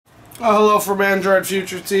Hello from Android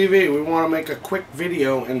Future TV. We want to make a quick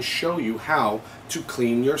video and show you how to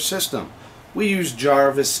clean your system. We use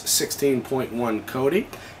Jarvis 16.1 Kodi,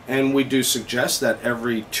 and we do suggest that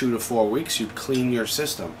every 2 to 4 weeks you clean your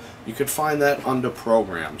system. You could find that under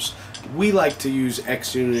Programs. We like to use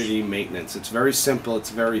XUnity Maintenance. It's very simple, it's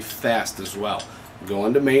very fast as well. You go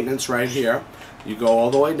into Maintenance right here. You go all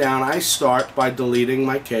the way down. I start by deleting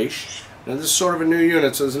my cache. Now this is sort of a new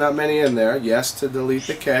unit, so there's not many in there. Yes to delete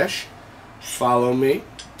the cache. Follow me.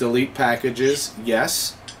 Delete packages.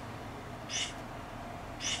 Yes.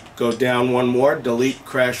 Go down one more. Delete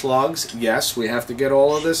crash logs. Yes, we have to get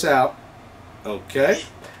all of this out. Okay.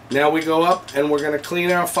 Now we go up and we're going to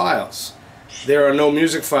clean our files. There are no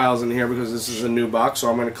music files in here because this is a new box, so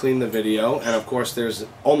I'm going to clean the video, and of course there's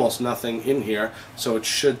almost nothing in here, so it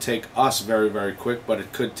should take us very quick, but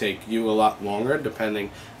it could take you a lot longer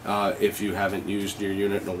depending if you haven't used your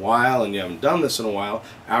unit in a while and you haven't done this in a while.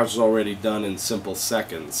 Ours is already done in simple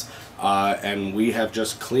seconds, and we have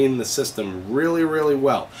just cleaned the system really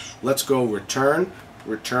well. Let's go return.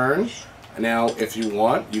 Now if you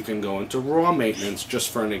want, you can go into raw maintenance just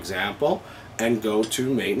for an example and go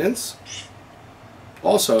to maintenance.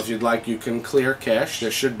 Also, if you'd like, you can clear cache. There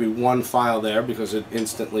should be one file there because it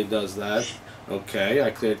instantly does that. Okay, I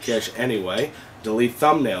cleared cache anyway. Delete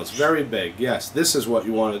thumbnails, very big. Yes, this is what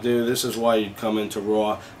you want to do. This is why you'd come into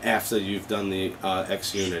RAW after you've done the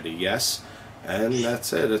XUnity. Yes, and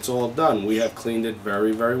that's it. It's all done. We have cleaned it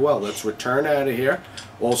very well. Let's return out of here.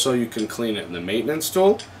 Also, you can clean it in the maintenance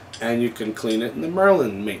tool, and you can clean it in the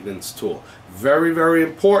Merlin maintenance tool. Very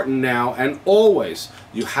important now, and always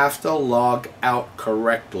you have to log out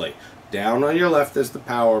correctly. Down on your left is the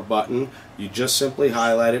power button. You just simply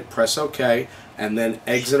highlight it, press OK, and then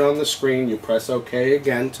exit on the screen. You press OK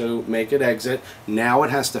again to make it exit. Now it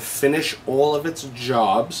has to finish all of its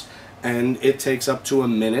jobs, and it takes up to a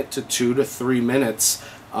minute to 2 to 3 minutes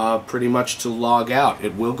pretty much to log out.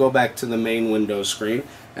 It will go back to the main Windows screen,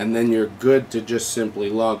 and then you're good to just simply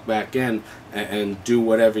log back in and do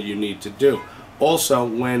whatever you need to do. Also,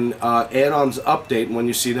 when add-ons update, when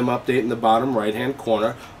you see them update in the bottom right hand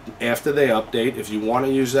corner, after they update, if you want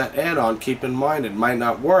to use that add-on, keep in mind it might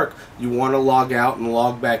not work. You want to log out and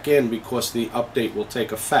log back in because the update will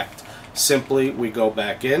take effect. Simply, we go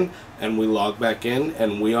back in and we log back in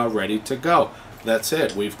and we are ready to go. That's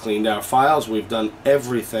it. We've cleaned our files. We've done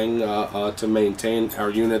everything to maintain our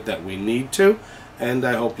unit that we need to, and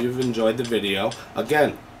I hope you've enjoyed the video.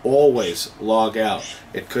 Again, always log out.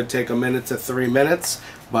 It could take a minute to 3 minutes,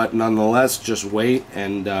 but nonetheless, just wait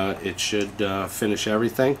and it should finish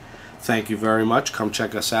everything. Thank you very much. Come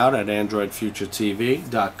check us out at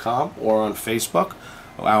AndroidFutureTV.com or on Facebook.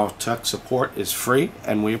 Our tech support is free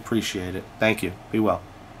and we appreciate it. Thank you. Be well.